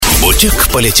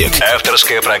Политик.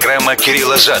 Авторская программа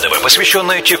Кирилла Задова,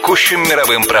 посвященная текущим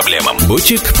мировым проблемам.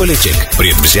 Политик.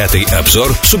 Предвзятый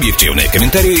обзор, субъективные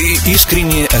комментарии и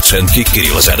искренние оценки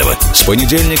Кирилла Задова. С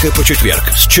понедельника по четверг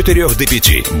с 4 до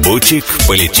 5.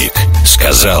 Политик.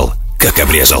 Сказал, как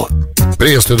обрезал.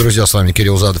 Приветствую, друзья, с вами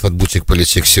Кирилл Задов, это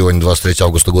Политик. Сегодня 23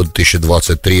 августа года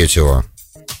 2023.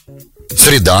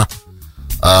 Среда.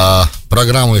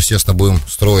 Программу, естественно, будем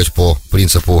строить по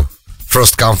принципу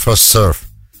first come, first serve.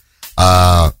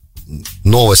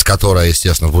 Новость, которая,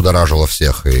 естественно, будоражила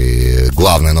всех, и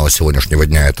главная новость сегодняшнего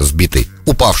дня — это сбитый,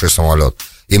 упавший самолет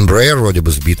Embraer, вроде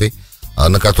бы сбитый,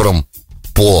 на котором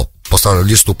по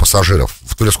листу пассажиров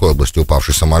в Тверской области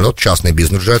упавший самолет, частный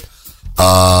бизнес-джет,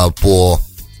 по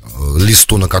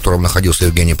листу, на котором находился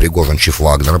Евгений Пригожин, чиф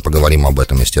Вагнера. Поговорим об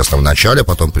этом, естественно, в начале,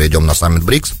 потом перейдем на саммит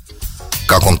БРИКС,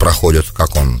 как он проходит,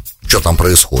 что там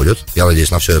происходит. Я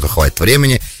надеюсь, на все это хватит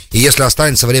времени. И если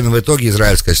останется время в итоге,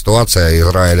 израильская ситуация,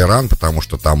 Израиль-Иран, потому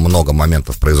что там много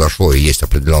моментов произошло, и есть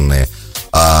определенные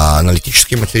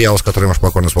аналитические материалы, с которыми я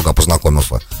спокойно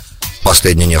познакомился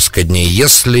последние несколько дней.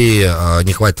 Если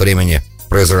не хватит времени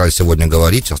про Израиль сегодня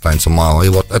говорить, останется мало, и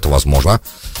вот это возможно,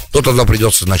 то тогда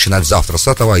придется начинать завтра с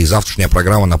этого. И завтрашняя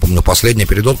программа, напомню, последняя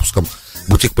перед отпуском.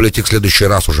 Политик в следующий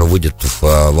раз уже выйдет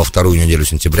во вторую неделю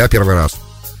сентября, первый раз,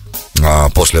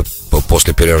 после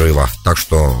перерыва. Так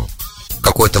что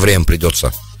какое-то время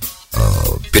придется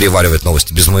переваривать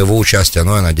новости без моего участия,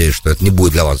 но я надеюсь, что это не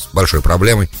будет для вас большой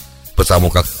проблемой,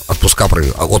 потому как отпуск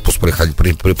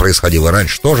происходил и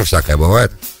раньше, тоже всякое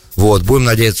бывает. Вот, будем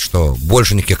надеяться, что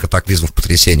больше никаких катаклизмов,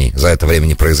 потрясений за это время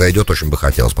не произойдет, очень бы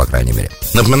хотелось, по крайней мере.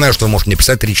 Напоминаю, что вы можете мне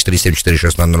писать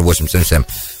 347-460-0877.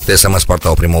 Это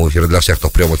СМС-портал прямого эфира для всех, кто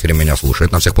в прямом эфире меня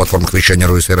слушает, на всех платформах вещания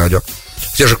РУС и радио.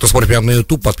 Все же, кто смотрит меня на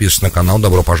YouTube, подписывайтесь на канал,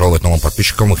 добро пожаловать новым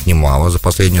подписчикам, их немало, за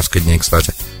последние несколько дней,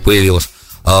 кстати, появилось.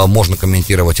 Можно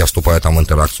комментировать, я вступаю там в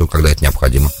интеракцию, когда это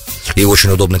необходимо. И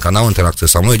очень удобный канал интеракции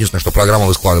со мной. Единственное, что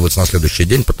программа складывается на следующий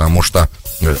день, потому что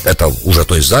это уже,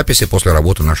 то есть, записи после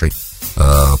работы нашей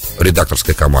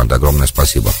редакторской команды. Огромное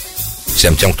спасибо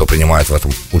всем тем, кто принимает в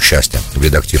этом участие, в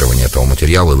редактировании этого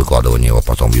материала и выкладывании его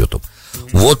потом в YouTube.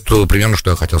 Вот примерно,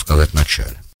 что я хотел сказать в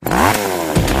начале.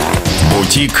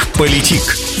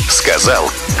 Политик. Сказал,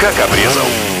 как обрезал.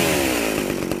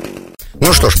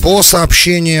 Ну что ж, по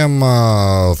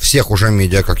сообщениям всех уже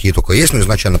медиа, какие только есть, но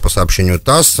изначально по сообщению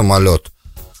ТАСС, самолет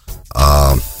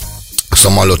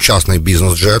частный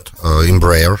бизнес-джет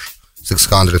Embraer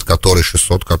 600, который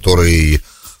 600, который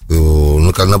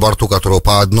на борту которого в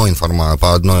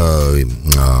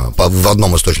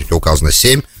одном источнике указано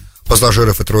 7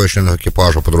 пассажиров и 3 членов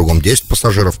экипажа, по другому 10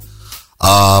 пассажиров,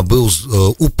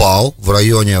 упал в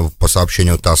районе, по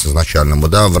сообщению ТАСС изначальному,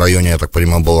 да, в районе, я так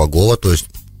понимаю, Балагова, то есть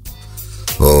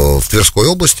в Тверской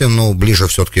области, но ближе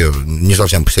все-таки, не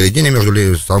совсем посередине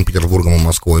между Санкт-Петербургом и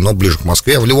Москвой, но ближе к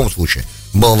Москве. В любом случае,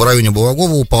 был в районе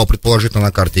Балагова, упал, предположительно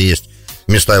на карте есть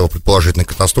места его предположительной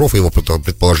катастрофы, его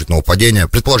предположительного падения,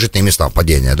 предположительные места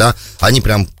падения, да, они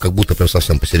прям как будто прям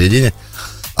совсем посередине.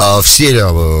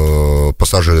 Все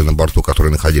пассажиры на борту,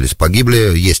 которые находились,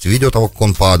 погибли. Есть видео того, как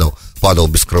он падал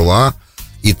без крыла.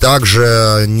 И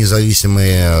также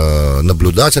независимые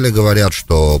наблюдатели говорят,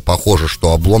 что похоже,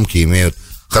 что обломки имеют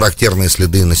характерные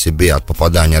следы на себе от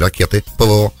попадания ракеты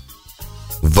ПВО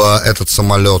в этот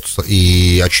самолет.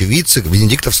 И очевидцы,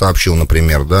 Венедиктов сообщил,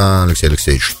 например, да, Алексей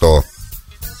Алексеевич, что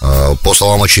по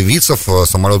словам очевидцев,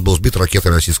 самолет был сбит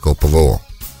ракетой российского ПВО.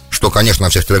 Что, конечно, на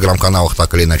всех телеграм-каналах,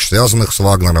 так или иначе связанных с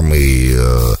Вагнером и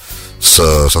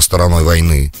со стороной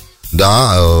войны,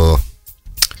 да,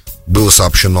 было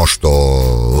сообщено,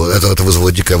 что это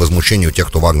вызвало дикое возмущение у тех,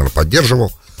 кто Вагнера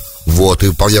поддерживал. Вот,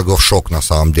 и повергло в шок, на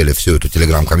самом деле, всю эту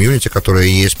телеграм-комьюнити, которая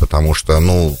есть, потому что,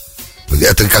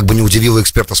 это как бы не удивило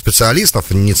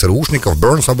экспертов-специалистов, не ЦРУшников.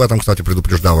 Бернс об этом, кстати,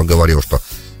 предупреждал и говорил, что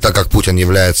так как Путин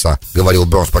является, говорил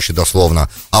Бернс почти дословно,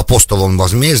 апостолом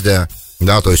возмездия,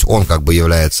 да, то есть он как бы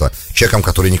является человеком,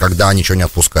 который никогда ничего не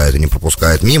отпускает и не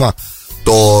пропускает мимо,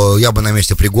 то я бы на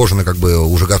месте Пригожина как бы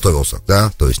уже готовился,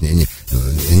 да, то есть не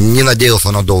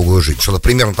надеялся на долгую жизнь. Что-то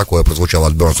примерно такое прозвучало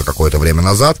от Бернса какое-то время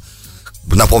назад.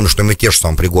 Напомню, что мятеж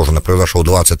сам Пригожина произошел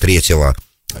 23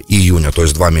 июня, то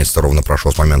есть 2 месяца ровно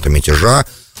прошло с момента мятежа.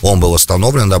 Он был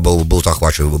остановлен, да, был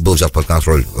захвачен, был взят под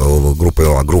контроль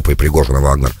группой Пригожина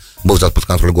Вагнер, был взят под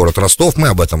контроль город Ростов. Мы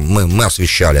об этом, мы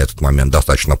освещали этот момент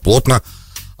достаточно плотно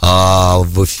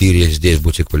в эфире здесь,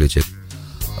 Политик.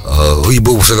 И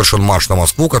был совершен марш на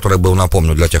Москву, который был,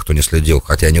 напомню, для тех, кто не следил,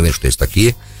 хотя я не уверен, что есть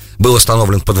такие, был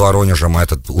остановлен под Воронежем, а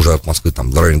это уже от Москвы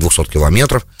там в районе 200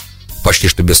 километров. Почти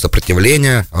что без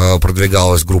сопротивления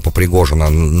продвигалась группа Пригожина,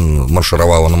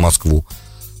 маршировала на Москву.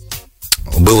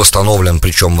 был восстановлен,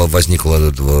 причем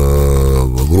возникла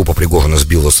группа Пригожина,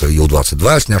 сбилась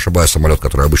Ил-22, если не ошибаюсь, самолет,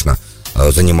 который обычно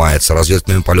занимается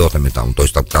разведывательными полетами, там, то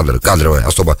есть там кадровые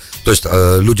особо, то есть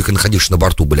люди, находившиеся на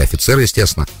борту, были офицеры,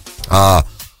 естественно,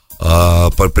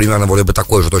 примерно вроде бы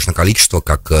такое же точно количество,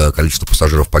 как количество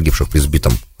пассажиров, погибших при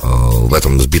в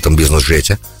этом сбитом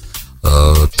бизнес-джете.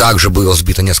 Также было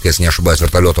сбито несколько, если не ошибаюсь,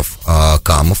 вертолетов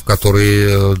КАМов,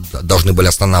 которые должны были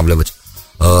останавливать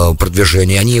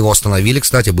продвижение. Они его остановили,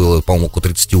 кстати, было, по-моему, около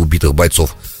 30 убитых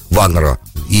бойцов Вагнера,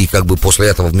 и как бы после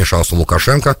этого вмешался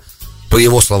Лукашенко. По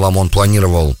его словам, он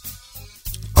планировал,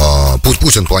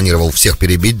 Путин планировал всех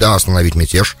перебить, да, остановить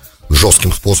мятеж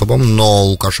жестким способом, но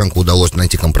Лукашенко удалось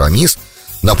найти компромисс.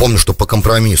 Напомню, что по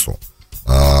компромиссу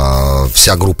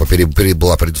вся группа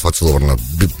была передислоцирована,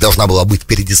 должна была быть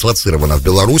передислоцирована в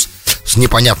Беларусь с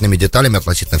непонятными деталями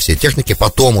относительно всей техники.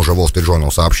 Потом уже Wall Street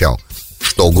Journal сообщал,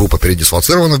 что группа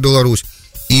передислоцирована в Беларусь,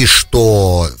 и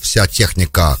что вся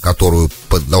техника, которую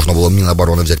должно было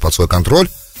Минобороны взять под свой контроль,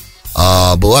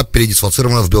 была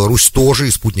передислоцирована в Беларусь тоже,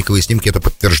 и спутниковые снимки это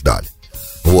подтверждали.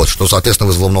 Вот, что, соответственно,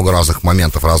 вызвало много разных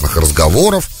моментов, разных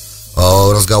разговоров.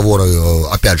 Разговоры,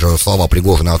 опять же, слова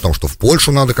Пригожина о том, что в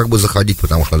Польшу надо как бы заходить,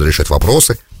 потому что надо решать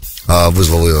вопросы,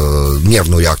 вызвало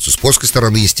нервную реакцию с польской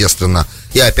стороны, естественно,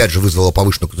 и опять же вызвало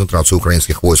повышенную концентрацию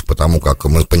украинских войск, потому как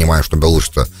мы понимаем, что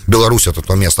Беларусь это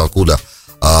то место, откуда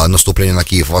наступление на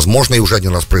Киев возможно, и уже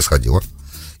один раз происходило.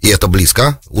 И это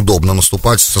близко, удобно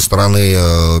наступать со стороны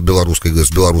с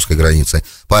белорусской границы.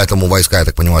 Поэтому войска, я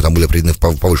так понимаю, там были приведены в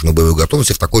повышенную боевую готовность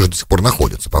и в такой же до сих пор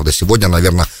находятся. Правда, сегодня,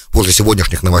 наверное, после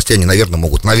сегодняшних новостей они, наверное,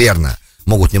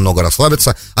 могут немного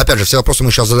расслабиться. Опять же, все вопросы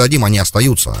мы сейчас зададим, они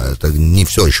остаются. Это не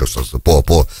все еще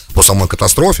по самой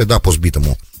катастрофе, да, по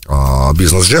сбитому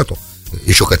бизнес-джету.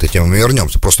 Еще к этой теме мы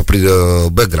вернемся. Просто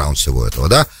бэкграунд всего этого,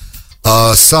 да.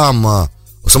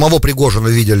 Самого Пригожина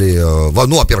видели,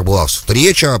 во-первых, была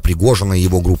встреча Пригожина и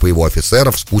его группы, его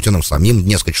офицеров с Путиным самим,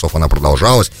 несколько часов она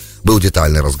продолжалась, был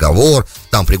детальный разговор,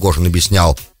 там Пригожин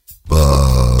объяснял,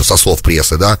 со слов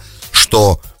прессы, да,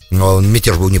 что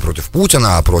мятеж был не против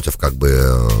Путина, а против, как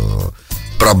бы,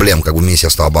 проблем, как бы,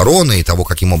 Министерства обороны и того,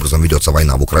 каким образом ведется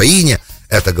война в Украине.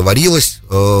 Это говорилось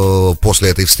после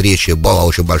этой встречи, была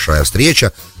очень большая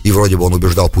встреча, и вроде бы он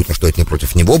убеждал Путина, что это не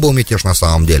против него был мятеж на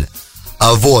самом деле.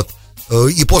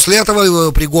 И после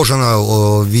этого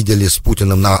Пригожина видели с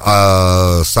Путиным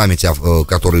на саммите,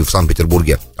 который в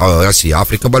Санкт-Петербурге,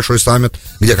 Россия-Африка, большой саммит,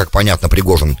 где, как понятно,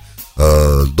 Пригожин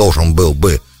должен был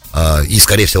бы, и,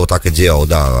 скорее всего, так и делал,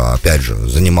 да, опять же,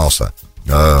 занимался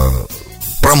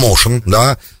промоушен,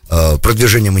 да,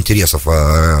 продвижением интересов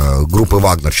группы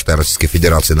Вагнер, считай, Российской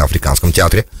Федерации на Африканском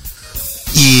театре.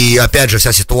 И, опять же,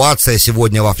 вся ситуация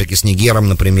сегодня в Африке с Нигером,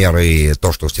 например, и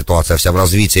то, что ситуация вся в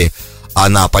развитии,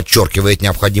 она подчеркивает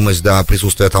необходимость, да,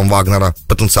 присутствия там Вагнера,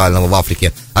 потенциального в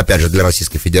Африке, опять же, для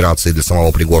Российской Федерации, для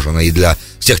самого Пригожина и для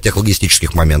всех тех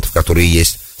логистических моментов, которые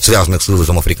есть, связанных с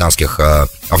вывозом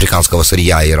африканского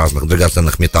сырья и разных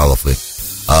драгоценных металлов и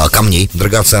камней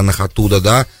драгоценных оттуда,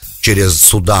 да, через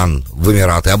Судан в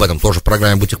Эмираты. Об этом тоже в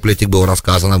программе «Politic» было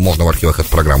рассказано, можно в архивах эту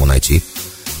программу найти.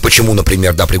 Почему,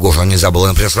 например, да, Пригожина нельзя было,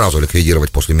 например, сразу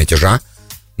ликвидировать после мятежа.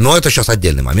 Но это сейчас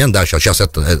отдельный момент, да, сейчас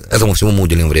этому всему мы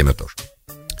уделим время тоже.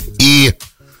 И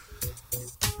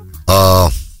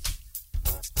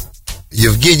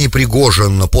Евгений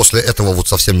Пригожин после этого вот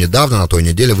совсем недавно, на той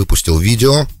неделе, выпустил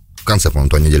видео, в конце, по-моему,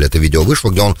 той недели это видео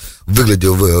вышло, где он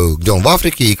где он в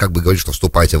Африке и как бы говорит, что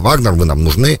вступайте в Вагнер, вы нам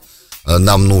нужны,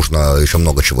 нам нужно еще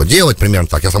много чего делать, примерно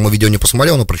так. Я само видео не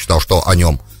посмотрел, но прочитал, что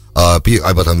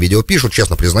об этом видео пишут,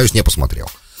 честно признаюсь, не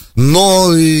посмотрел.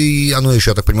 Но и оно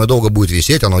еще, я так понимаю, долго будет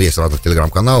висеть, оно есть в разных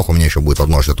телеграм-каналах, у меня еще будет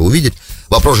возможность это увидеть.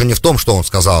 Вопрос же не в том, что он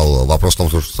сказал, вопрос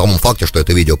в самом факте, что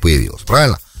это видео появилось,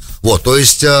 правильно? Вот, то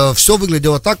есть все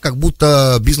выглядело так, как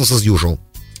будто business as usual.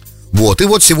 Вот, и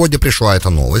вот сегодня пришла эта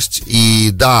новость,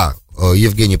 и да,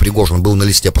 Евгений Пригожин был на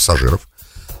листе пассажиров,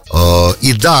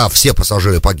 и да, все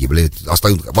пассажиры погибли.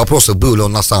 Вопросы, был ли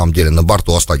он на самом деле на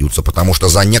борту, остаются, потому что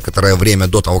за некоторое время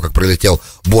до того, как прилетел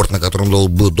борт, на котором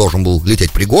должен был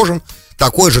лететь Пригожин,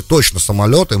 такой же точно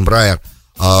самолет, Embraer,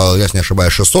 если не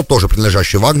ошибаюсь, 600, тоже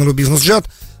принадлежащий Вагнеру бизнес-джет,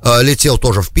 летел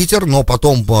тоже в Питер, но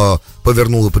потом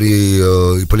повернул и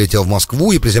полетел в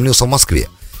Москву и приземлился в Москве.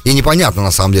 И непонятно,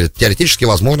 на самом деле, теоретически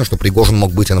возможно, что Пригожин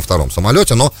мог быть и на втором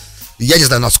самолете, но я не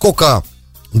знаю, насколько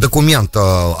документ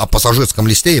о пассажирском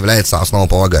листе является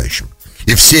основополагающим.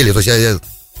 И все ли, то есть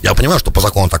я понимаю, что по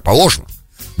закону так положено,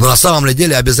 но на самом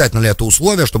деле обязательно ли это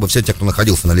условие, чтобы все те, кто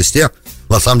находился на листе,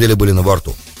 на самом деле были на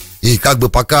борту. И как бы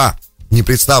пока не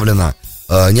представлено,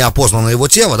 не опознано его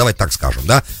тело, давайте так скажем,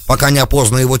 да, пока не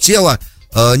опознано его тело,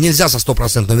 нельзя со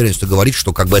стопроцентной уверенностью говорить,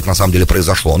 что как бы это на самом деле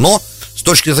произошло. Но с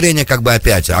точки зрения, как бы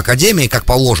опять, академии, как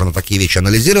положено такие вещи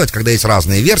анализировать, когда есть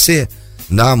разные версии,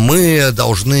 да, мы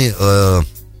должны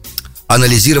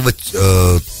анализировать,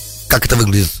 как это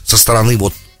выглядит со стороны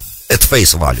вот at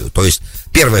face value, то есть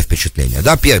первое впечатление,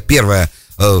 да, первое,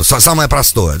 самое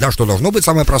простое, да, что должно быть,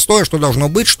 самое простое, что должно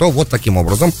быть, что вот таким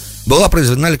образом была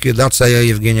произведена ликвидация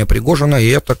Евгения Пригожина, и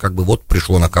это как бы вот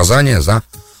пришло наказание за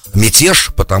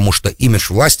мятеж, потому что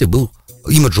имиджу власти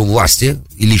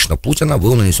и лично Путина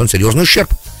был нанесен серьезный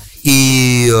ущерб.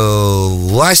 И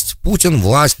власть,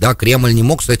 да, Кремль не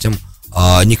мог с этим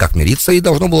никак мириться, и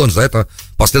должно было за это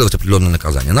последовать определенное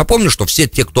наказание. Напомню, что все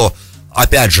те, кто,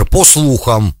 опять же, по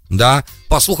слухам,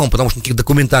 потому что никаких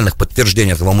документальных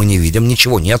подтверждений этого мы не видим,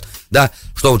 ничего нет, да,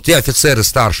 что те офицеры,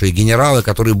 старшие генералы,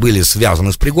 которые были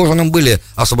связаны с Пригожиным, были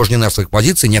освобождены от своих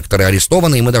позиций, некоторые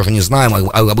арестованы, и мы даже не знаем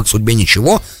об их судьбе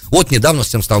ничего. Вот недавно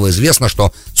всем стало известно,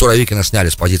 что Суровикина сняли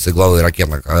с позиции главы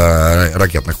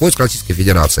ракетных войск Российской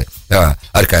Федерации,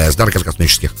 РКС, да,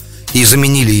 ракетно-космических, и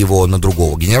заменили его на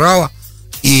другого генерала.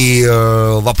 И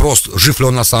вопрос, жив ли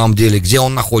он на самом деле, где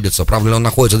он находится, правда ли он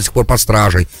находится до сих пор под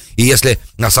стражей, и если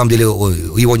на самом деле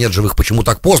его нет живых, почему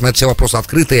так поздно, это все вопросы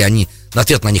открытые,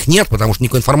 ответ на них нет, потому что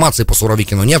никакой информации по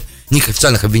Суровикину нет, никаких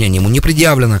официальных обвинений ему не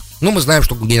предъявлено. Но мы знаем,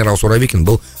 что генерал Суровикин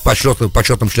был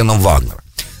почетным членом Вагнера.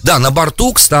 Да, на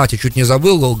борту, кстати, чуть не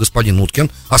забыл, господин Уткин,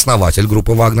 основатель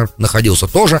группы Вагнер, находился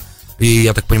тоже, и,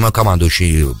 я так понимаю,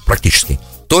 командующий практически.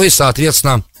 То есть,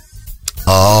 соответственно,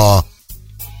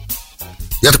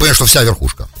 я так понимаю, что вся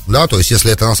верхушка, да, то есть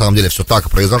если это на самом деле все так и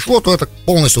произошло, то это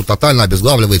полностью тотально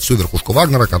обезглавливает всю верхушку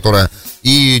Вагнера, которая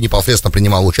и непосредственно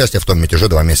принимала участие в том мятеже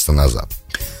 2 месяца назад.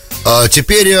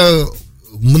 Теперь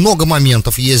много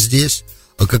моментов есть здесь,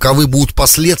 каковы будут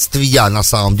последствия на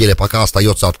самом деле, пока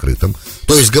остается открытым.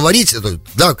 То есть говорить,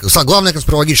 да, главная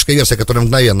конспирологическая версия, которая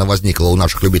мгновенно возникла у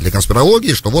наших любителей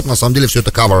конспирологии, что вот на самом деле все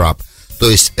это cover-up, то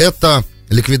есть это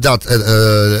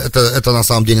это на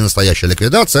самом деле настоящая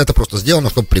ликвидация, это просто сделано,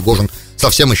 чтобы Пригожин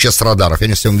совсем исчез с радаров. Я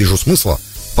не совсем вижу смысла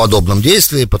в подобном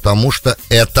действии, потому что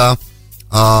это...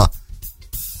 то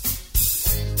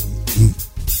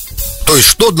есть,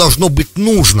 что должно быть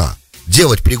нужно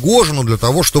делать Пригожину для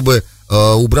того, чтобы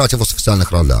убрать его с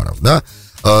официальных радаров, да?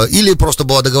 Или просто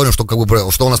было договорено, что,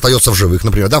 что он остается в живых,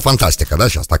 например, да, фантастика, да,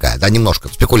 сейчас такая, да, немножко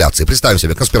спекуляции, представим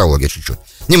себе, конспирология чуть-чуть,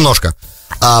 немножко.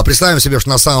 Представим себе, что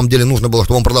на самом деле нужно было,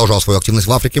 чтобы он продолжал свою активность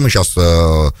в Африке. Мы сейчас,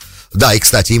 да, и,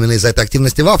 кстати, именно из-за этой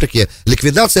активности в Африке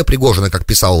ликвидация Пригожина, как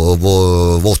писал в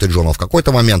Wall Street Journal в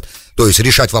какой-то момент, то есть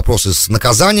решать вопросы с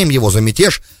наказанием его за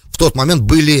мятеж, в тот момент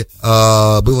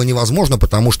было невозможно,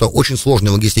 потому что очень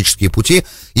сложные логистические пути,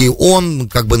 и он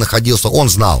как бы находился, он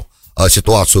знал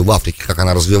ситуацию в Африке, как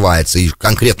она развивается, и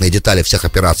конкретные детали всех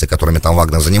операций, которыми там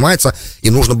Вагнер занимается, и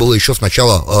нужно было еще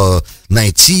сначала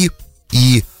найти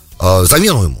и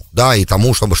замену ему, да, и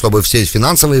тому, чтобы все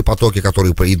финансовые потоки,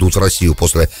 которые идут в Россию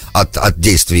от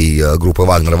действий группы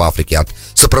Вагнера в Африке, от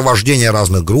сопровождения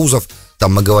разных грузов,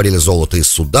 там мы говорили золото из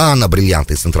Судана,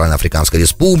 бриллианты из Центральноафриканской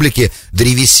Республики,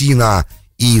 древесина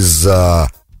из...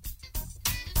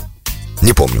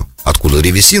 не помню, откуда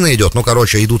древесина идет, но,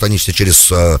 короче, идут они все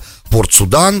через порт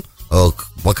Судан,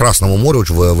 по Красному морю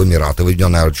в Эмираты,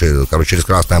 через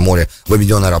Красное море в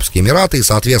Объединенные Арабские Эмираты, и,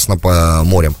 соответственно, по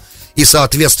морям. И,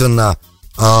 соответственно,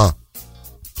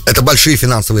 это большие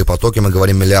финансовые потоки, мы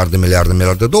говорим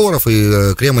миллиарды долларов,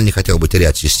 и Кремль не хотел бы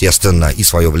терять, естественно, и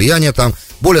свое влияние там.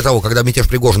 Более того, когда мятеж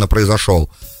Пригожина произошел,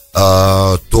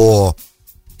 то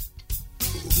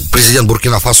президент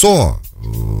Буркина-Фасо,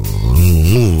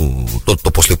 тот,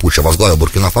 кто после путча возглавил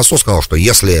Буркина-Фасо, сказал, что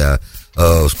если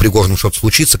с Пригожиным что-то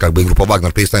случится, как бы и группа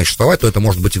Вагнер перестанет существовать, то это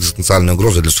может быть экзистенциальной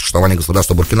угрозой для существования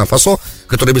государства Буркина-Фасо,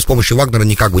 которое без помощи Вагнера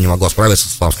никак бы не могло справиться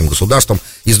с исламским государством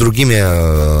и с другими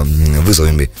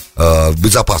вызовами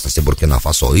безопасности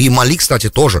Буркина-Фасо. И Мали, кстати,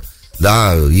 тоже,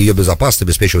 да, ее безопасность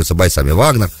обеспечивается бойцами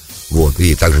Вагнер, вот,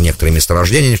 и также некоторые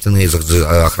месторождения нефтяные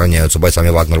охраняются бойцами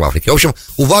Вагнера в Африке. В общем,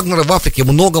 у Вагнера в Африке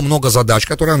много-много задач,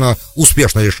 которые она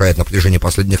успешно решает на протяжении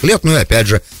последних лет, ну и опять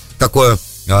же, такое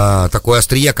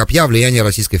острие копья влияния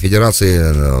Российской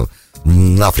Федерации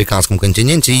на африканском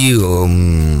континенте и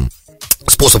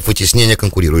способ вытеснения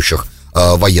конкурирующих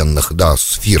военных, да,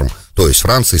 с фирм, то есть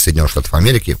Франции, Соединенных Штатов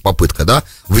Америки, попытка, да,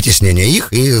 вытеснения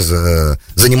их и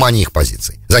занятия их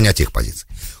позиций.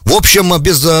 В общем,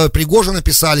 без Пригожина,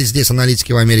 писали здесь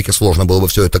аналитики в Америке, сложно было бы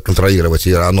все это контролировать,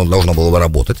 и оно должно было бы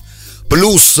работать.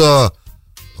 Плюс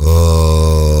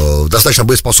достаточно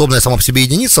боеспособная сама по себе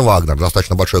единица Вагнер,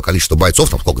 достаточно большое количество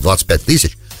бойцов, там сколько, 25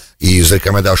 тысяч, и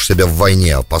зарекомендовавших себя в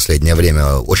войне в последнее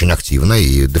время очень активно,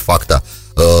 и де-факто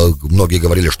Многие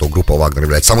говорили, что группа Вагнер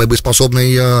является самой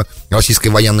боеспособной российской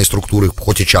военной структурой,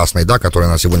 хоть и частной, да, которая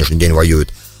на сегодняшний день воюет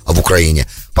в Украине.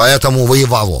 Поэтому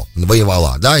воевала,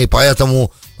 да, и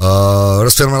поэтому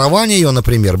расформирование ее,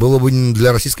 например, было бы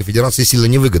для Российской Федерации сильно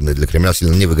невыгодно, для Кремля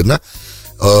сильно невыгодно.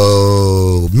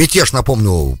 Мятеж,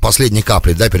 напомню, последней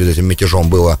каплей, да, перед этим мятежом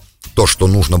было то, что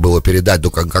нужно было передать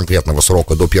до конкретного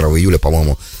срока, до 1 июля,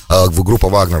 по-моему, группа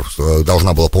Вагнер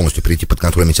должна была полностью перейти под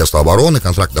контроль Министерства обороны,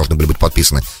 контракты должны были быть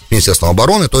подписаны Министерством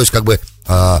обороны, то есть, как бы,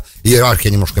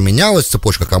 иерархия немножко менялась,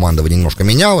 цепочка командования немножко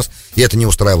менялась, и это не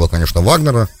устраивало, конечно,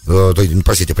 Вагнера,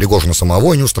 Пригожина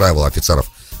самого, не устраивало офицеров,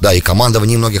 да, и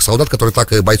командование многих солдат,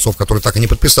 бойцов, которые так и не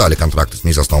подписали контракты с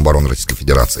Министерством обороны Российской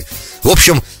Федерации. В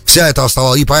общем, вся это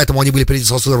оставалось, и поэтому они были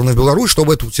передислоцированы в Беларусь,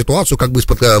 чтобы эту ситуацию как бы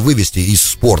вывести из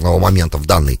спорного момента в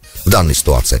данной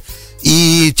ситуации.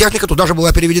 И техника туда же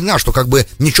была переведена, что как бы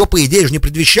ничего, по идее, же не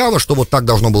предвещало, что вот так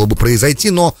должно было бы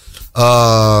произойти, но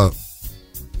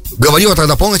говорил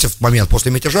тогда, помните, в момент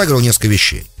после мятежа, говорил несколько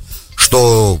вещей,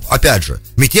 что, опять же,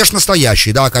 мятеж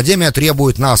настоящий, да, Академия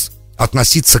требует нас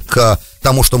относиться к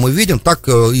тому, что мы видим, так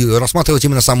и рассматривать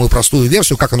именно самую простую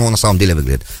версию, как оно на самом деле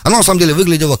выглядит. Оно на самом деле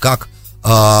выглядело как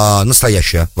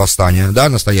настоящее восстание, да,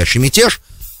 настоящий мятеж,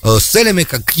 с целями,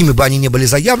 какими бы они ни были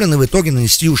заявлены, в итоге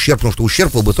нанести ущерб, потому что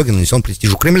ущерб был в итоге нанесен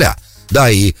престижу Кремля.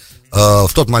 Да, и в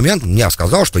тот момент я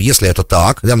сказал, что если это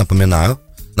так, я напоминаю,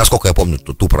 насколько я помню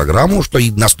ту программу, что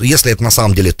если это на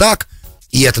самом деле так,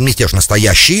 и этот мятеж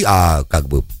настоящий, а как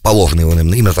бы положено его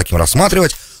именно таким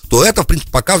рассматривать, то это, в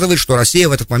принципе, показывает, что Россия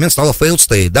в этот момент стала failed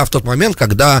state, да, в тот момент,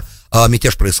 когда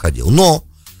мятеж происходил. Но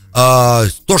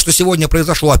то, что сегодня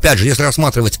произошло, опять же, если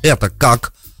рассматривать это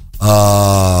как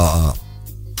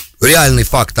реальный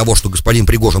факт того, что господин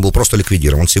Пригожин был просто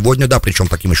ликвидирован сегодня, да, причем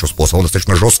таким еще способом,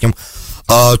 достаточно жестким,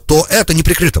 то это не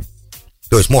прикрыто.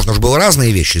 То есть можно же было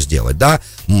разные вещи сделать, да,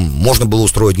 можно было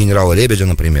устроить генерала Лебедя,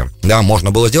 например, да,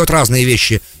 можно было сделать разные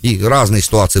вещи, и разные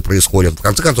ситуации происходят. В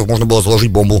конце концов, можно было заложить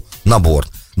бомбу на борт,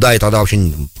 да, и тогда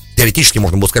вообще теоретически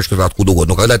можно было сказать, что это откуда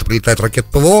угодно. Но когда это прилетает ракета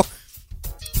ПВО,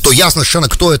 то ясно совершенно,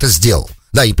 кто это сделал,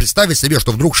 да, и представить себе,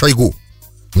 что вдруг Шойгу,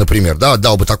 например, да,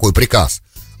 дал бы такой приказ,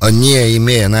 не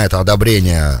имея на это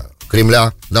одобрения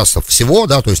Кремля, да, всего,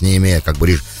 да, то есть не имея как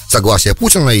бы согласия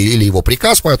Путина или его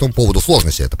приказ по этому поводу,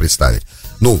 сложно себе это представить.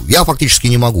 Ну, я фактически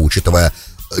не могу, учитывая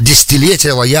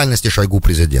десятилетия лояльности Шойгу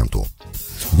президенту.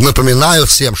 Напоминаю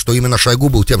всем, что именно Шойгу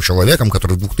был тем человеком,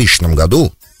 который в 2000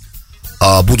 году,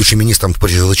 будучи министром по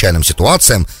чрезвычайным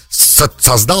ситуациям,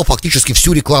 создал фактически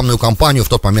всю рекламную кампанию в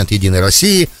тот момент «Единой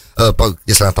России»,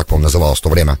 если она так, по-моему, называлась в то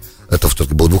время, это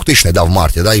был 2000-й, да, в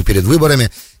марте, да, и перед выборами,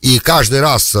 и каждый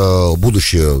раз,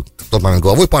 будучи в тот момент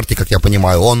главой партии, как я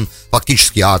понимаю, он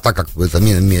фактически, так как это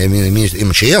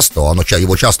МЧС, то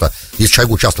Шойгу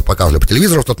часто показывали по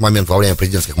телевизору в тот момент во время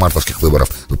президентских мартовских выборов,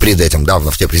 перед этим, да,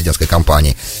 в те президентской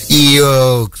кампании, и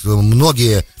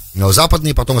многие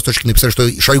западные потом источники написали,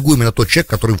 что Шойгу именно тот человек,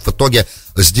 который в итоге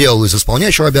сделал из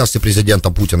исполняющего обязанности президента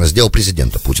Путина, сделал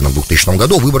президента Путина в 2000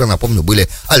 году. Выборы, напомню, были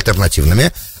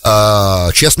альтернативными,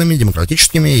 честными,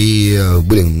 демократическими, и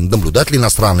были наблюдатели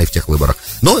иностранные в тех выборах.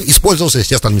 Но использовался,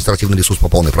 естественно, административный ресурс по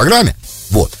полной программе.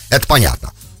 Вот, это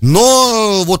понятно.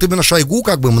 Но вот именно Шойгу,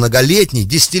 как бы многолетний,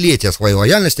 десятилетия своей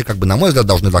лояльности, как бы, на мой взгляд,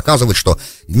 должны доказывать, что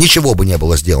ничего бы не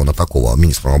было сделано такого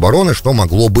министром обороны, что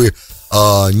могло бы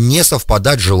не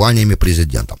совпадать с желаниями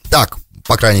президента. Так,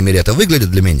 по крайней мере, это выглядит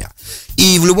для меня.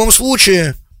 И в любом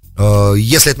случае,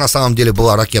 если это на самом деле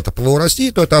была ракета ПВО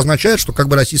России, то это означает, что как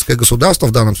бы российское государство,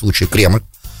 в данном случае Кремль,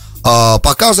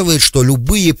 показывает, что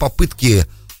любые попытки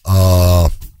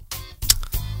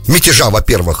мятежа,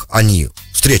 во-первых, они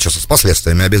встречатся с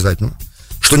последствиями обязательно,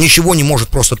 что ничего не может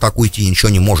просто так уйти, ничего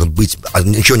не может быть,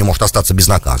 ничего не может остаться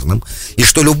безнаказанным, и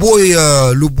что любой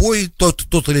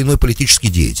тот или иной политический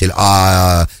деятель,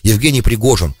 а Евгений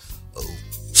Пригожин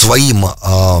своими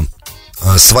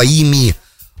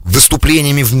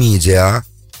выступлениями в медиа,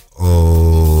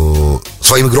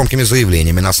 своими громкими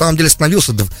заявлениями, на самом деле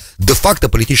становился де-факто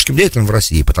политическим деятелем в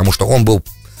России, потому что он был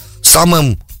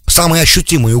самой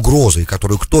ощутимой угрозой,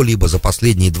 которую кто-либо за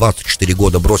последние 24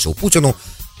 года бросил Путину.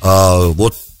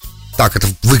 Вот так это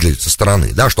выглядит со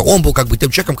стороны, да, что он был как бы тем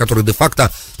человеком, который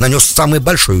де-факто нанес самый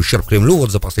большой ущерб Кремлю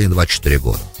вот за последние 24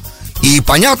 года. И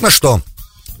понятно, что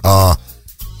то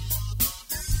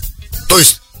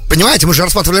есть, понимаете, мы же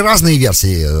рассматривали разные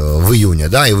версии в июне,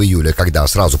 да, и в июле, когда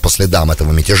сразу по следам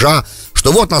этого мятежа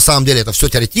что вот на самом деле это все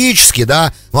теоретически,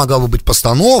 да, могла бы быть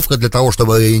постановка для того,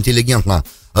 чтобы элегантно,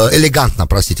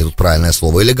 простите, тут правильное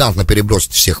слово, элегантно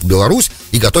перебросить всех в Беларусь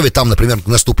и готовить там, например,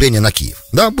 наступление на Киев.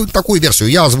 Да, такую версию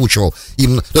я озвучивал,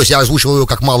 то есть я озвучивал ее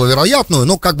как маловероятную,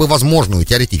 но как бы возможную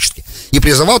теоретически. И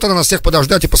призывал тогда нас всех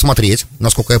подождать и посмотреть,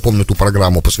 насколько я помню ту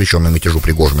программу, посвященную мятежу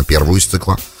Пригожина, первую из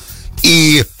цикла.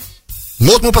 И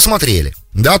вот мы посмотрели,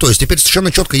 да, то есть теперь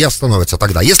совершенно четко ясно становится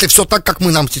тогда. Если все так, как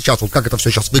нам сейчас, вот как это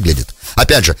все сейчас выглядит.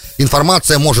 Опять же,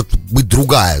 информация может быть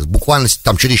другая. Буквально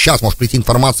там через час может прийти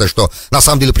информация, что на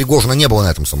самом деле Пригожина не было на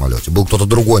этом самолете, был кто-то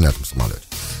другой на этом самолете.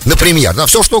 Например, да,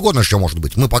 все что угодно еще может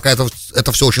быть. Мы пока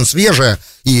это все очень свежее,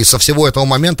 и со всего этого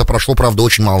момента прошло, правда,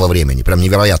 очень мало времени, прям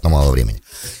невероятно мало времени.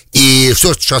 И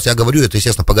все, что сейчас я говорю, это,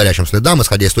 естественно, по горячим следам,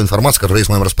 исходя из той информации, которая есть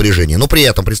в моем распоряжении. Но при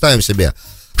этом представим себе,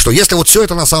 что если вот все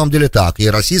это на самом деле так, и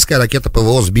российская ракета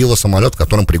ПВО сбила самолет, в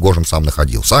котором Пригожин сам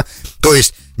находился, то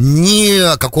есть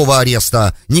никакого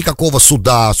ареста, никакого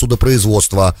суда,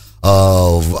 судопроизводства,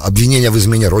 обвинения в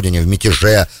измене Родине, в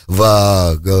мятеже,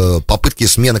 в попытке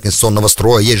смены конституционного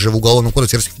строя. Есть же в Уголовном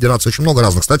кодексе Российской Федерации очень много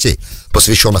разных статей,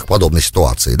 посвященных подобной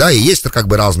ситуации, да, и есть как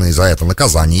бы разные за это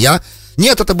наказания.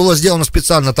 Нет, это было сделано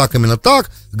специально так, именно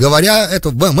так, говоря,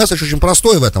 это месседж очень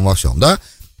простой в этом во всем, да,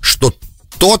 что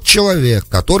тот человек,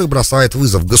 который бросает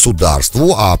вызов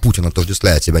государству, а Путин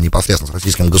отождествляет себя непосредственно с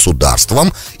российским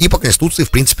государством, и по Конституции, в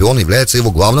принципе, он является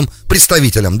его главным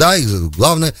представителем, да, и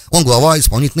он глава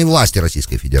исполнительной власти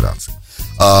Российской Федерации.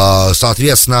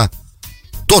 Соответственно,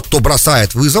 тот, кто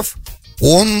бросает вызов,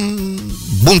 он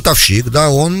бунтовщик, да,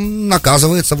 он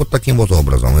наказывается вот таким вот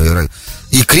образом.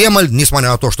 И Кремль, несмотря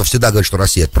на то, что всегда говорит, что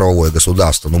Россия — это правовое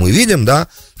государство, но мы видим, да,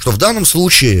 что в данном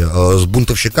случае с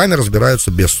бунтовщиками разбираются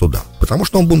без суда, потому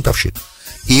что он бунтовщик.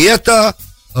 И это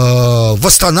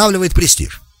восстанавливает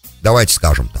престиж. Давайте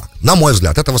скажем так. На мой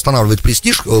взгляд, это восстанавливает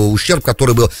престиж, ущерб,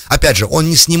 который был... Опять же, он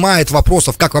не снимает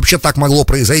вопросов, как вообще так могло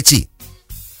произойти.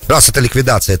 Раз это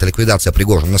ликвидация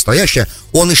Пригожина настоящая,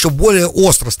 он еще более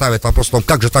остро ставит вопрос о том,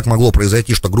 как же так могло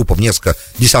произойти, что группа в несколько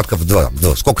десятков,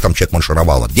 сколько там человек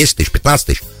маршировало, 10 тысяч, 15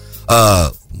 тысяч,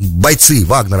 бойцы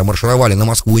Вагнера маршировали на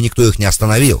Москву, и никто их не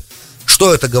остановил.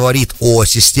 Что это говорит о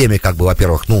системе, как бы,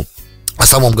 во-первых, о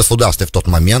самом государстве в тот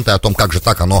момент, и о том, как же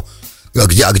так оно,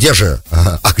 где же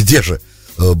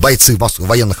бойцы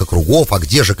военных округов, а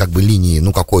где же как бы линии,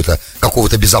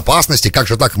 какого-то безопасности, как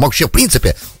же так вообще, в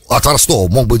принципе, от Ростова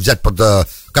мог бы взять под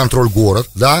контроль город,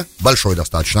 да, большой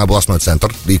достаточно, областной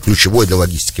центр, и ключевой для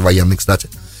логистики военной, кстати,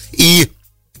 и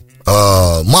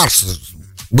марш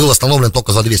был остановлен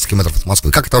только за 200 километров от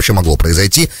Москвы. Как это вообще могло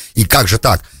произойти, и как же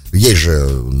так? Есть же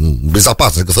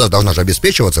безопасность государства должна же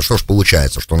обеспечиваться. Что ж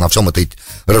получается, что на всем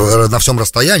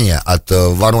расстоянии от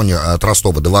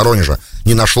Ростова до Воронежа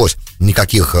не нашлось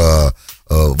никаких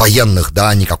военных,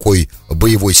 да, никакой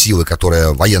боевой силы,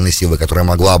 военной силы, которая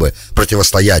могла бы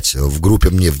противостоять в группе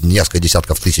в несколько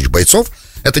десятков тысяч бойцов.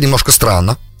 Это немножко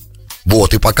странно.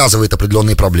 Вот, и показывает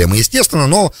определенные проблемы, естественно,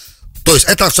 но, то есть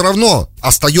это все равно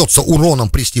остается уроном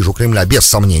престижу Кремля, без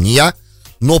сомнения.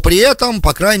 Но при этом,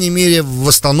 по крайней мере,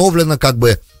 восстановлено как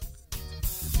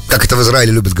это в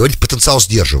Израиле любят говорить, потенциал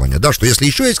сдерживания, да, что если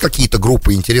еще есть какие-то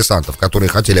группы интересантов, которые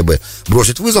хотели бы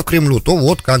бросить вызов Кремлю, то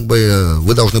вот как бы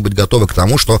вы должны быть готовы к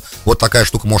тому, что вот такая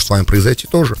штука может с вами произойти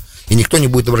тоже, и никто не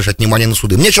будет обращать внимания на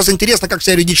суды. Мне сейчас интересно, как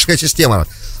вся юридическая система,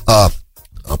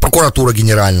 прокуратура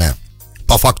генеральная,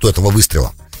 по факту этого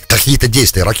выстрела, какие-то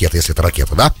действия ракеты, если это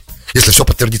ракета, да, если все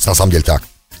подтвердится на самом деле так,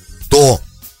 то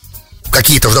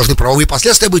какие-то же должны правовые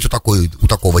последствия быть у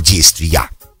такого действия.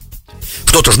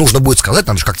 Что-то же нужно будет сказать,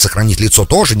 надо же как-то сохранить лицо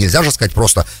тоже. Нельзя же сказать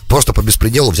просто по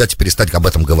беспределу взять и перестать об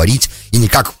этом говорить. И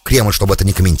никак Кремль, чтобы это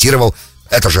не комментировал.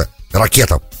 Это же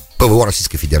ракета ПВО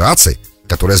Российской Федерации,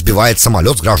 которая сбивает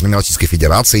самолет с гражданами Российской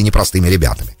Федерации и непростыми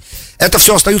ребятами. Это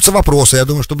все остаются вопросы. Я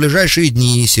думаю, что в ближайшие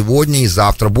дни, сегодня и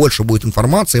завтра больше будет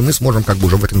информации, и мы сможем как бы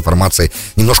уже в этой информации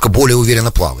немножко более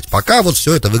уверенно плавать. Пока вот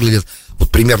все это выглядит вот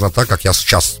примерно так, как я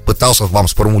сейчас пытался вам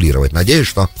сформулировать. Надеюсь,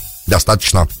 что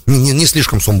достаточно, не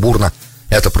слишком сумбурно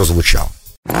это прозвучало.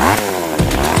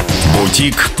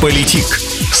 Бутик-политик.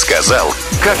 Сказал,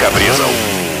 как обрезал.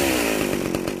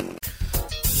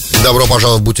 Добро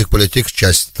пожаловать в Бутик-политик,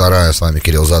 часть 2. С вами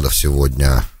Кирилл Задов.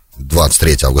 Сегодня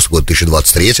 23 августа года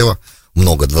 2023.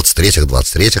 Много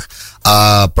 23-х.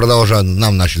 А продолжаем,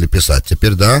 нам начали писать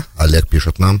теперь, да? Олег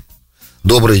пишет нам.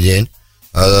 Добрый день.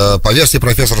 По версии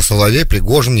профессора Соловей,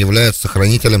 Пригожин является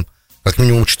хранителем как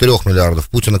минимум 4 миллиардов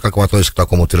Путина. Как вы относитесь к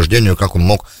такому утверждению? Как он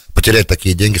мог потерять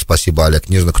такие деньги? Спасибо, Олег.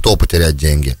 Не знаю, кто потерять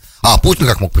деньги. Путин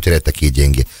как мог потерять такие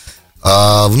деньги?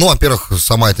 Во-первых,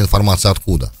 сама эта информация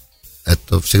откуда?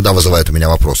 Это всегда вызывает у меня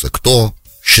вопросы. Кто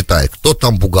считает, кто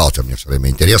там бухгалтер, мне все время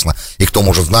интересно, и кто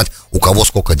может знать, у кого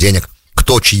сколько денег,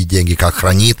 кто чьи деньги как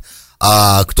хранит,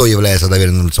 а кто является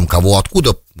доверенным лицом кого,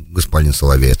 откуда господин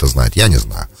Соловей это знает, я не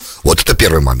знаю. Вот это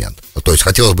первый момент. То есть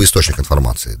хотелось бы источник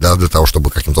информации, да, для того,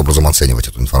 чтобы каким-то образом оценивать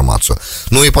эту информацию.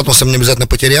 Ну и потом совсем не обязательно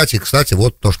потерять. И, кстати,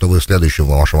 вот то, что вы следующим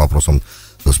вашим вопросом,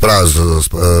 то,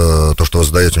 что вы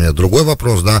задаете мне другой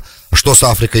вопрос, да, что с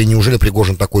Африкой, неужели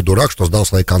Пригожин такой дурак, что сдал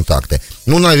свои контакты?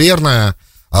 Ну, наверное,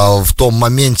 в том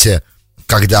моменте,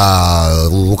 когда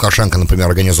Лукашенко, например,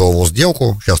 организовывал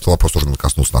сделку, сейчас этот вопрос тоже надо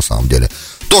коснуться на самом деле,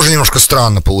 тоже немножко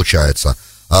странно получается.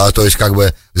 То есть, как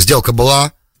бы, сделка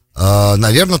была,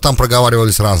 наверное, там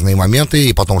проговаривались разные моменты,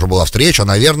 и потом же была встреча,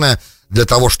 наверное, для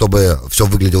того, чтобы все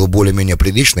выглядело более-менее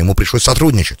прилично, ему пришлось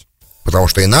сотрудничать, потому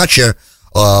что иначе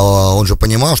он же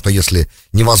понимал, что если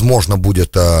невозможно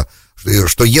будет,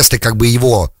 что если как бы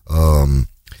его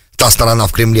та сторона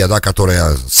в Кремле, да,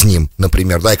 которая с ним,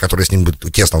 например, да, и которая с ним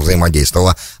тесно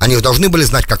взаимодействовала, они должны были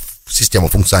знать, как система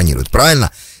функционирует,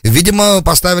 правильно? Видимо,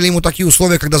 поставили ему такие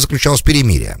условия, когда заключалось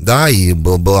перемирие, да, и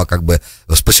была как бы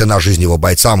спасена жизнь его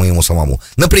бойцам и ему самому.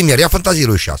 Например, я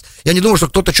фантазирую сейчас, я не думаю, что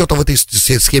кто-то что-то в этой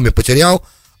схеме потерял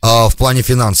в плане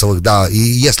финансовых, да, и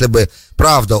если бы,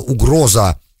 правда,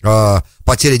 угроза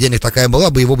потери денег такая была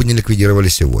бы, его бы не ликвидировали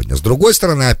сегодня. С другой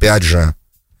стороны, опять же,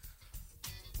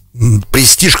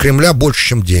 престиж Кремля больше,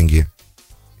 чем деньги.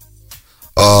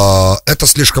 Это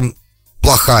слишком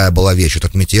плохая была вещь,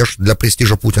 этот мятеж для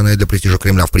престижа Путина и для престижа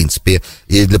Кремля, в принципе,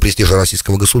 и для престижа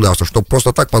российского государства, чтобы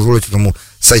просто так позволить этому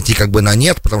сойти как бы на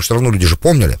нет, потому что все равно люди же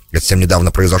помнили, это совсем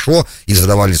недавно произошло, и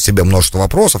задавали себе множество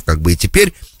вопросов, как бы, и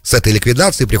теперь с этой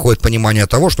ликвидацией приходит понимание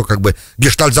того, что как бы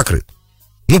гештальт закрыт.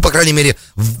 Ну, по крайней мере,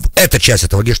 эта часть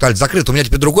этого гештальта закрыта. У меня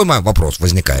теперь другой вопрос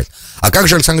возникает. А как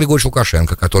же Александр Григорьевич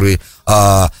Лукашенко, который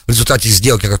в результате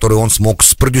сделки, которую он смог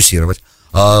спродюсировать,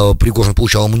 Пригожин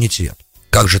получал иммунитет?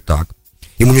 Как же так?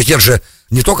 Иммунитет же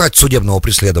не только от судебного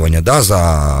преследования, да,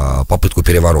 за попытку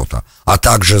переворота, а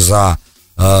также за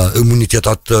иммунитет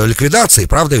от ликвидации,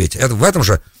 правда ведь? В этом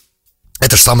же,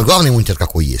 это же самый главный иммунитет,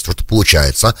 какой есть. Вот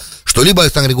получается, что либо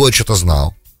Александр Григорьевич это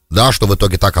знал, да, что в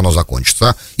итоге так оно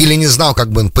закончится, или не знал, как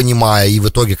бы, понимая, и в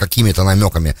итоге какими-то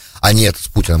намеками они это с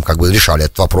Путиным как бы решали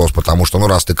этот вопрос, потому что, ну,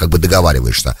 раз ты как бы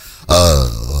договариваешься,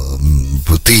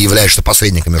 ты являешься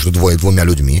посредником между двумя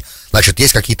людьми, значит,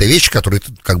 есть какие-то вещи, которые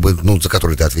ты, как бы, ну, за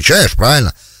которые ты отвечаешь,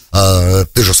 правильно?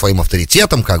 Ты же своим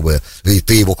авторитетом, как бы, и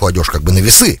ты его кладешь, как бы, на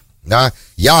весы, да?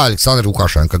 Я, Александр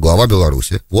Лукашенко, глава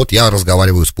Беларуси, вот я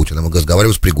разговариваю с Путиным,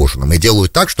 разговариваю с Пригожиным, и делаю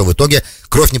так, что в итоге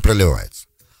кровь не проливается.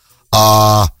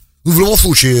 В любом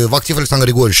случае, в актив Александра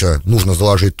Григорьевича нужно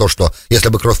заложить то, что если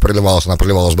бы кровь проливалась, она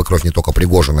проливалась бы кровь не только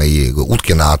Пригожина и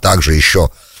Уткина, а также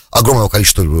еще огромного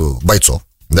количества бойцов,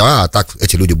 да, а так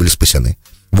эти люди были спасены,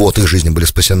 вот, их жизни были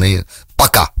спасены,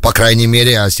 пока, по крайней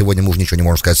мере, а сегодня мы уже ничего не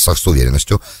можем сказать с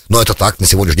уверенностью, но это так, на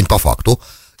сегодняшний день по факту,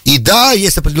 и да,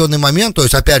 есть определенный момент, то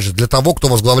есть, опять же, для того, кто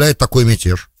возглавляет такой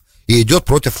мятеж и идет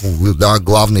против, да,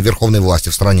 главной верховной власти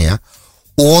в стране,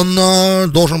 он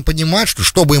должен понимать,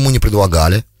 что бы ему ни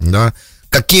предлагали, да,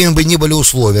 какими бы ни были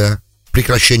условия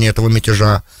прекращения этого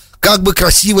мятежа, как бы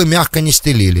красиво, мягко не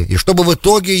стелили, и чтобы в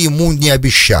итоге ему не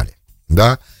обещали,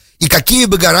 да, и какие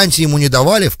бы гарантии ему не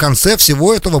давали, в конце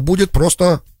всего этого будет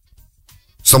просто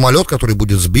самолет, который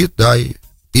будет сбит, да,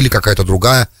 или какая-то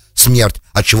другая смерть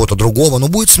от чего-то другого, но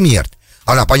будет смерть.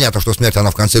 Она, понятно, что смерть,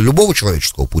 она в конце любого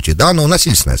человеческого пути, да, но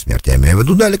насильственная смерть, я имею в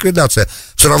виду, да, ликвидация.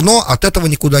 Все равно от этого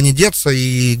никуда не деться,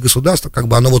 и государство, как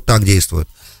бы, оно вот так действует.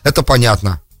 Это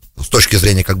понятно. С точки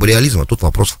зрения, как бы, реализма, тут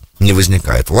вопросов не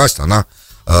возникает. Власть, она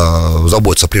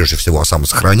заботится прежде всего о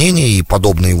самосохранении, и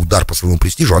подобный удар по своему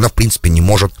престижу, она, в принципе, не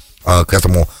может к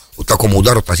такому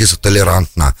удару относиться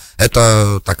толерантно.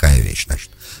 Это такая вещь, значит.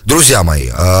 Друзья мои,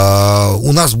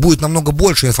 у нас будет намного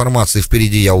больше информации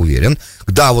впереди, я уверен.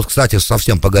 Да, вот, кстати,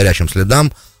 совсем по горячим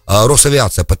следам,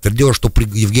 Росавиация подтвердила, что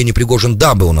Евгений Пригожин,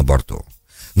 да, был на борту.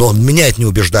 Но меня это не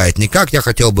убеждает никак. Я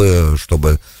хотел бы,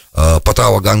 чтобы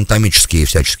патологоанатомические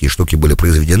всяческие штуки были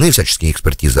произведены, всяческие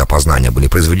экспертизы, опознания были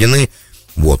произведены.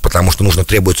 Вот, потому что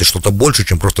требуется что-то больше,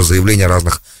 чем просто заявление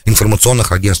разных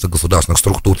информационных агентств и государственных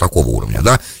структур такого уровня,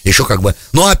 да. Еще как бы,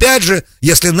 но опять же,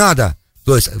 если надо,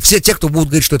 то есть все те, кто будут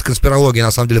говорить, что это конспирология,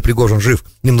 на самом деле Пригожин жив,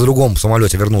 на другом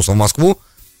самолете вернулся в Москву,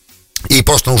 и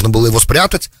просто нужно было его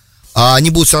спрятать, а они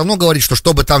будут все равно говорить,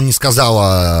 что бы там ни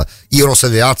сказала и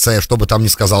Росавиация, что бы там ни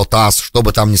сказал ТАСС, что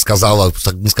бы там ни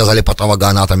сказали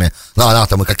патологоанатомы,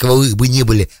 каковы бы ни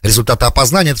были результаты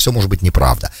опознания, это все может быть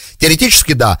неправда.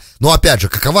 Теоретически, да, но опять же,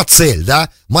 какова цель, да,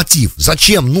 мотив,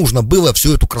 зачем нужно было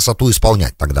всю эту красоту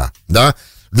исполнять тогда, да,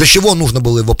 для чего нужно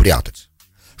было его прятать?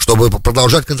 чтобы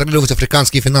продолжать контролировать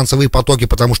африканские финансовые потоки,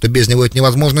 потому что без него это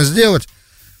невозможно сделать,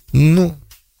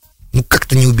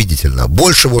 как-то неубедительно.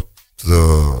 Больше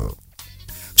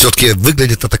все-таки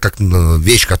выглядит это как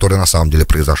вещь, которая на самом деле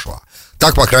произошла.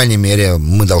 Так, по крайней мере,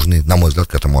 мы должны, на мой взгляд,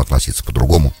 к этому относиться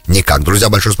по-другому никак. Друзья,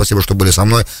 большое спасибо, что были со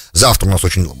мной. Завтра у нас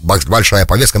очень большая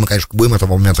повестка. Мы, конечно, будем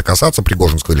этого момента касаться,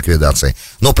 пригожинской ликвидации.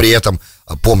 Но при этом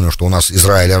помню, что у нас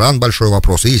Израиль-Иран большой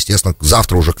вопрос. И, естественно,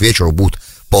 завтра уже к вечеру будут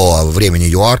по времени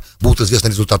ЮАР будут известны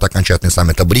результаты окончательного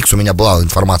саммита БРИКС. У меня была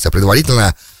информация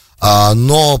предварительная,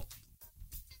 но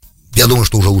я думаю,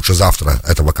 что уже лучше завтра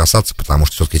этого касаться, потому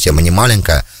что все-таки тема не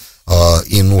маленькая.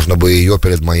 И нужно бы ее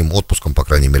перед моим отпуском, по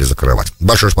крайней мере, закрывать.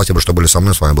 Большое спасибо, что были со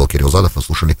мной. С вами был Кирилл Задов. Вы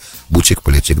слушали «Бутик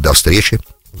Политик». До встречи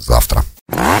завтра.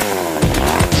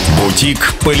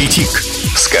 «Бутик Политик».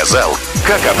 Сказал,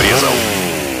 как обрезал.